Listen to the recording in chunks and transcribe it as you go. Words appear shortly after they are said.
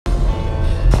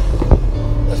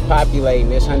populating.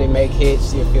 This Hunit make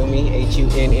hits, you feel me?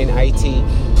 HUNNIT,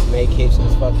 make hits,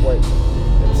 let's fuck work. You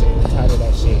know what I'm saying? I'm tired of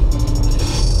that shit.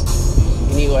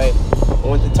 Anyway, I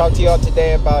want to talk to y'all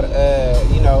today about,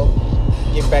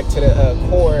 get back to the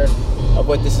core of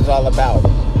what this is all about.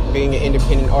 Being an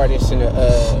independent artist and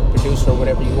a producer or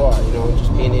whatever you are,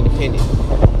 just being independent.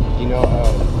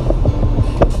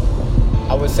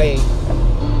 I would say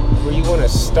where you want to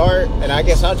start, and I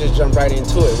guess I'll just jump right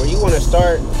into it. Where you want to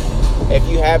start, if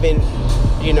you haven't,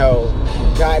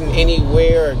 gotten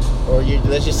anywhere, or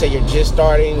let's just say you're just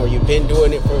starting, or you've been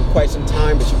doing it for quite some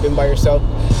time, but you've been by yourself.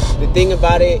 The thing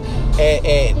about it,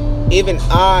 and even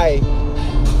I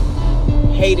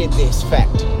hated this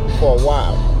fact for a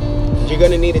while. You're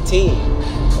gonna need a team.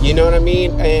 You know what I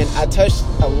mean? And I touched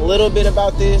a little bit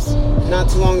about this not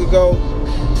too long ago.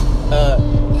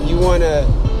 You wanna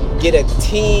get a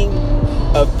team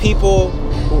of people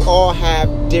who all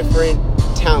have different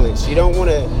talents. You don't want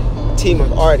a team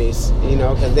of artists,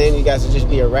 because then you guys will just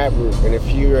be a rap group. And if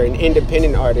you're an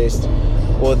independent artist,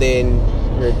 well then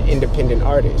you're an independent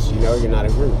artist. You're not a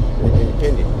group. You're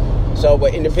independent. So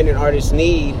what independent artists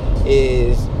need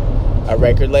is a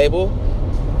record label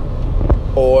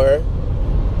or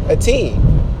a team.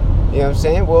 You know what I'm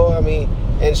saying? Well,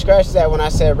 and scratch that when I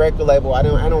said record label, I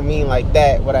don't mean like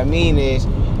that. What I mean is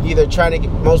either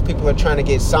most people are trying to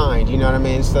get signed, you know what I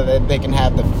mean, so that they can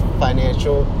have the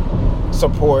financial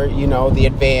support, the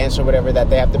advance or whatever that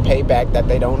they have to pay back that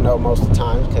they don't know most of the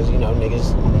time, because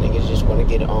niggas just want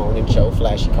to get on and show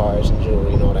flashy cars and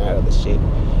jewelry and all that other shit.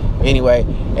 Anyway,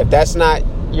 if that's not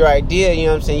your idea, you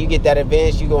know what I'm saying, you get that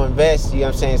advance, you go invest, you know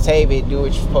what I'm saying, save it, do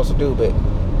what you're supposed to do. But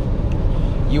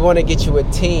you want to get you a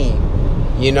team,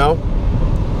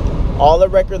 all a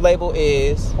record label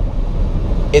is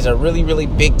a really, really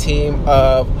big team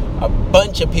of a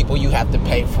bunch of people you have to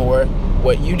pay for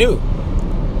what you do.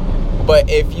 But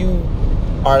if you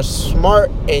are smart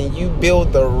and you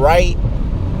build the right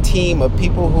team of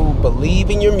people who believe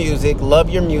in your music, love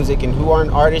your music, and who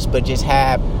aren't artists but just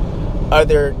have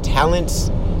other talents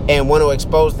and want to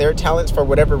expose their talents for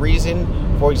whatever reason.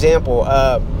 For example,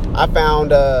 I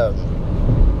found a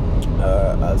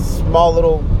small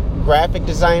little graphic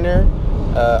designer,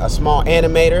 a small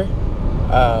animator,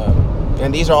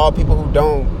 and these are all people who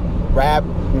don't rap,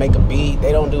 make a beat,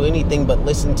 they don't do anything but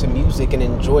listen to music and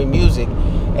enjoy music,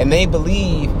 and they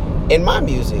believe in my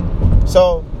music.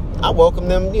 So I welcome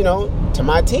them, to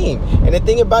my team. And the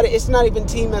thing about it, it's not even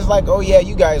team as like, oh yeah,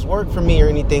 you guys work for me or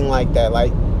anything like that.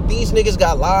 Like, these niggas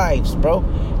got lives, bro.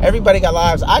 Everybody got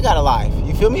lives. I got a life.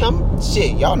 You feel me?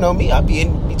 Y'all know me. I be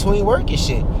in between work and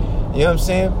shit. You know what I'm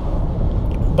saying?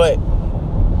 But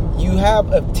you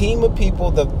have a team of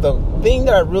people. The thing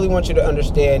that I really want you to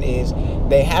understand is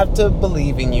they have to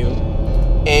believe in you,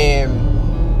 and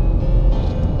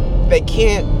they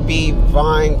can't be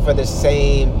vying for the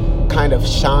same kind of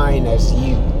shine as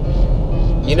you.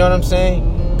 You know what I'm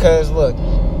saying? Because look,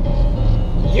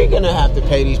 you're gonna have to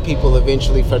pay these people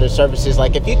eventually for their services.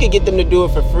 Like, if you could get them to do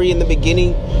it for free in the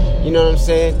beginning, you know what I'm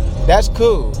saying, that's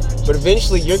cool. But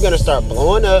eventually you're gonna start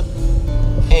blowing up,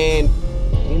 and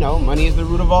money is the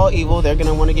root of all evil. They're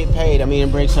gonna want to get paid.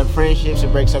 It breaks up friendships,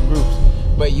 it breaks up groups.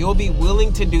 But you'll be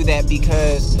willing to do that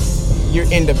because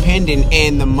you're independent,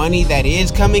 and the money that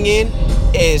is coming in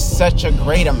is such a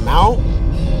great amount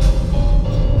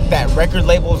that record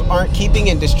labels aren't keeping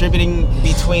and distributing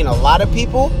between a lot of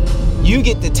people. You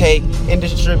get to take and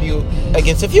distribute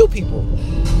against a few people.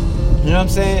 You know what I'm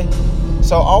saying?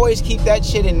 So always keep that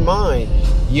shit in mind.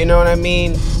 You know what I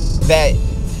mean? That,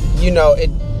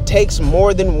 it takes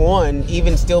more than one,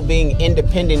 even still being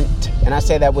independent. And I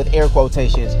say that with air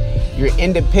quotations. You're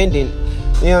independent.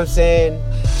 You know what I'm saying?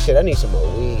 Shit, I need some more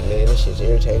weed, man. This shit's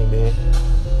irritating, man.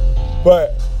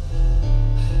 But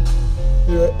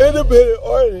you're an independent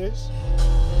artist.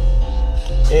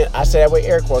 And I say that with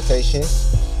air quotations.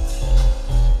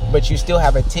 But you still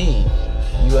have a team.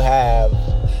 You have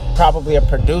probably a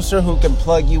producer who can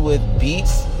plug you with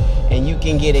beats, and you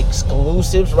can get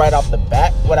exclusives right off the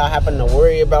bat without having to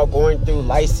worry about going through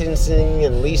licensing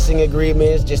and leasing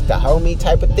agreements, just the homie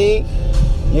type of thing.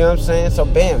 You know what I'm saying? So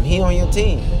bam, he on your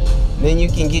team. Then you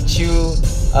can get you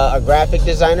a graphic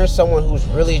designer, someone who's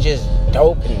really just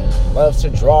dope and loves to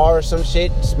draw or some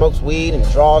shit, smokes weed and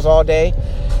draws all day.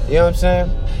 You know what I'm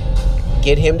saying?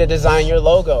 Get him to design your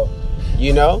logo.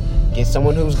 Get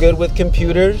someone who's good with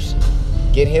computers.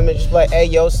 Get him to just like, hey,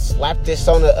 yo, slap this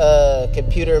on a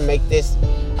computer and make this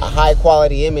a high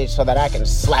quality image so that I can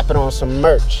slap it on some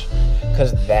merch.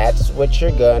 Because that's what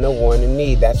you're going to want to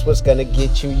need. That's what's going to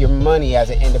get you your money as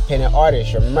an independent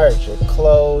artist. Your merch, your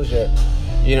clothes, your,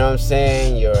 you know what I'm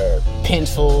saying, your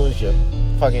pencils, your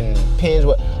fucking pens,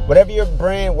 whatever your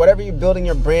brand, whatever you're building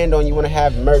your brand on, you want to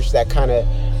have merch that kind of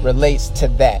relates to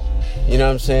that. You know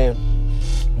what I'm saying?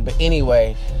 But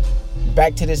anyway,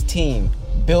 back to this team.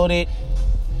 Build it.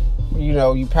 You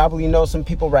know, you probably know some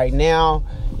people right now,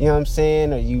 you know what I'm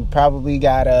saying? Or you probably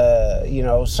gotta,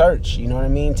 search, you know what I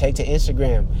mean? Take to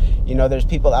Instagram. You know, there's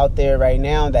people out there right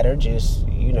now that are just,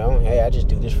 hey, I just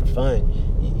do this for fun.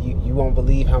 You won't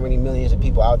believe how many millions of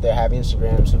people out there have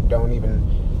Instagrams who don't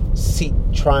even seek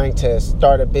trying to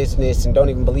start a business and don't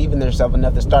even believe in themselves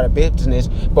enough to start a business,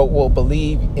 but will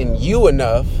believe in you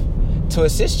enough to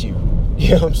assist you.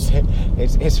 You know what I'm saying?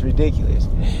 It's ridiculous,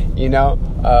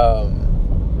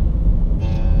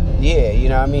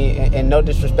 Yeah, I mean, and no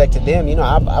disrespect to them,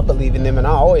 I believe in them and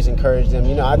I always encourage them.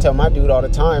 I tell my dude all the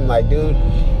time, like, dude,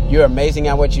 you're amazing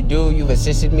at what you do. You've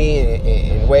assisted me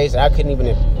in ways that I couldn't even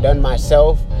have done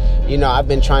myself. I've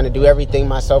been trying to do everything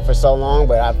myself for so long,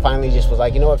 but I finally just was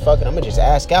like, you know what, fuck it, I'm gonna just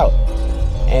ask out.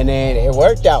 And then it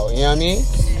worked out, you know what I mean?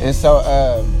 And so,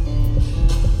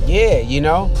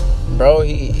 bro,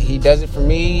 he does it for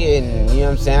me, and you know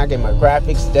what I'm saying, I get my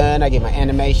graphics done, I get my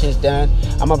animations done.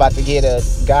 I'm about to get a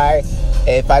guy,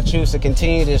 if I choose to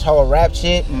continue this whole rap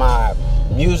shit, my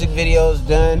music videos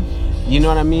done, you know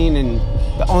what I mean? And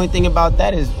the only thing about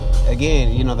that is,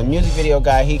 again, the music video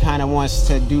guy, he kind of wants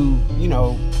to do,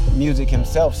 music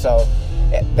himself, so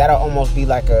that'll almost be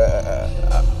like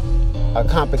a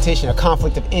competition, a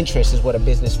conflict of interest is what a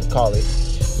business would call it,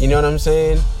 you know what I'm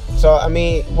saying? So, I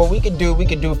mean, what we could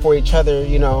do for each other,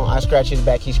 I scratch his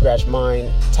back, he scratch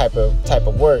mine type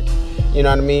of work, you know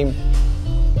what I mean?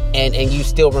 And you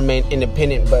still remain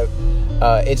independent, but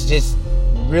it's just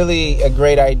really a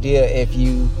great idea if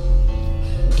you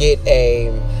get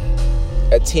a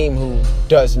team who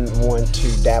doesn't want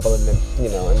to dabble in the,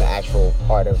 in the actual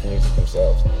art of music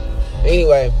themselves.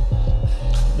 Anyway,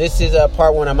 this is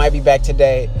part 1. I might be back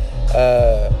today.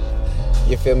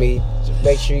 You feel me?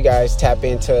 Make sure you guys tap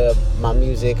into my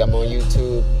music. I'm on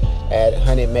YouTube at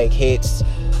Hunnit Make Hits.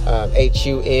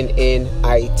 HUNNIT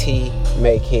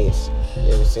Make Hits. You know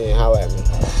what I'm saying? Holla at me.